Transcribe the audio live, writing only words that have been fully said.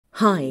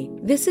Hi,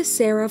 this is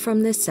Sarah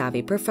from The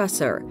Savvy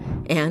Professor,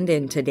 and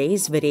in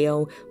today's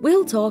video,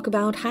 we'll talk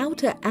about how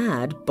to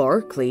add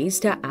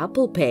Barclays to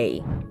Apple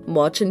Pay.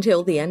 Watch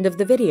until the end of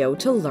the video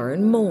to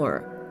learn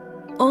more.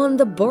 On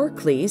the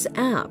Barclays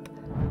app,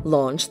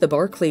 launch the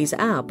Barclays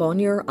app on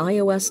your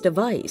iOS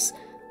device.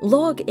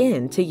 Log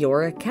in to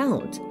your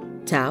account.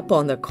 Tap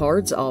on the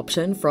Cards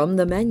option from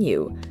the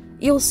menu.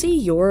 You'll see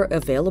your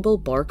available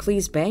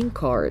Barclays bank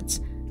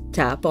cards.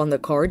 Tap on the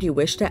card you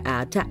wish to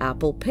add to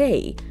Apple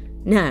Pay.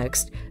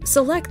 Next,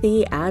 select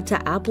the Add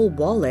to Apple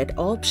Wallet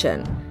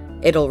option.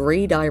 It'll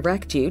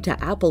redirect you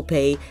to Apple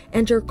Pay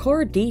and your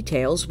card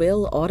details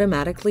will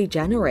automatically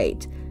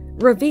generate.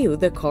 Review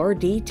the card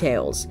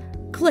details.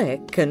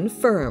 Click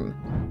Confirm.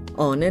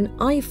 On an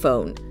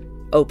iPhone,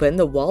 open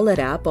the Wallet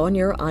app on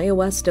your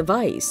iOS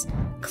device.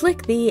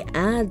 Click the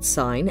Add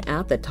sign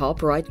at the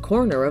top right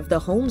corner of the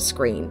home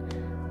screen.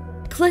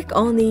 Click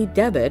on the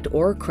Debit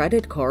or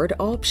Credit Card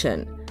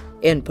option.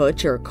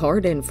 Input your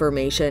card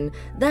information,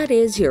 that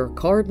is your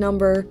card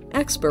number,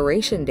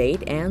 expiration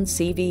date, and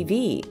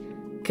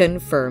CVV.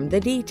 Confirm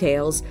the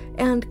details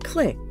and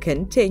click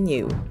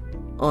Continue.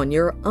 On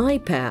your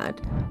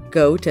iPad,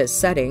 go to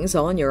Settings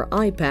on your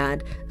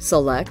iPad,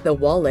 select the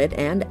Wallet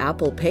and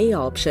Apple Pay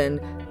option,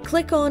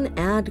 click on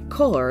Add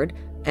Card,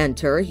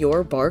 enter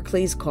your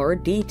Barclays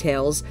card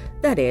details,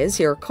 that is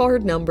your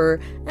card number,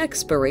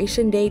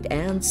 expiration date,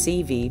 and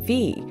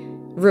CVV.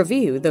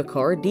 Review the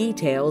card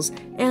details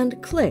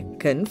and click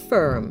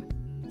Confirm.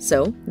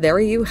 So there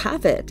you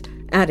have it.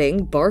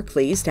 Adding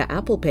Barclays to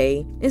Apple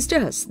Pay is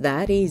just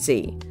that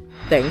easy.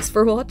 Thanks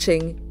for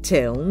watching.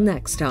 Till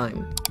next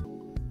time.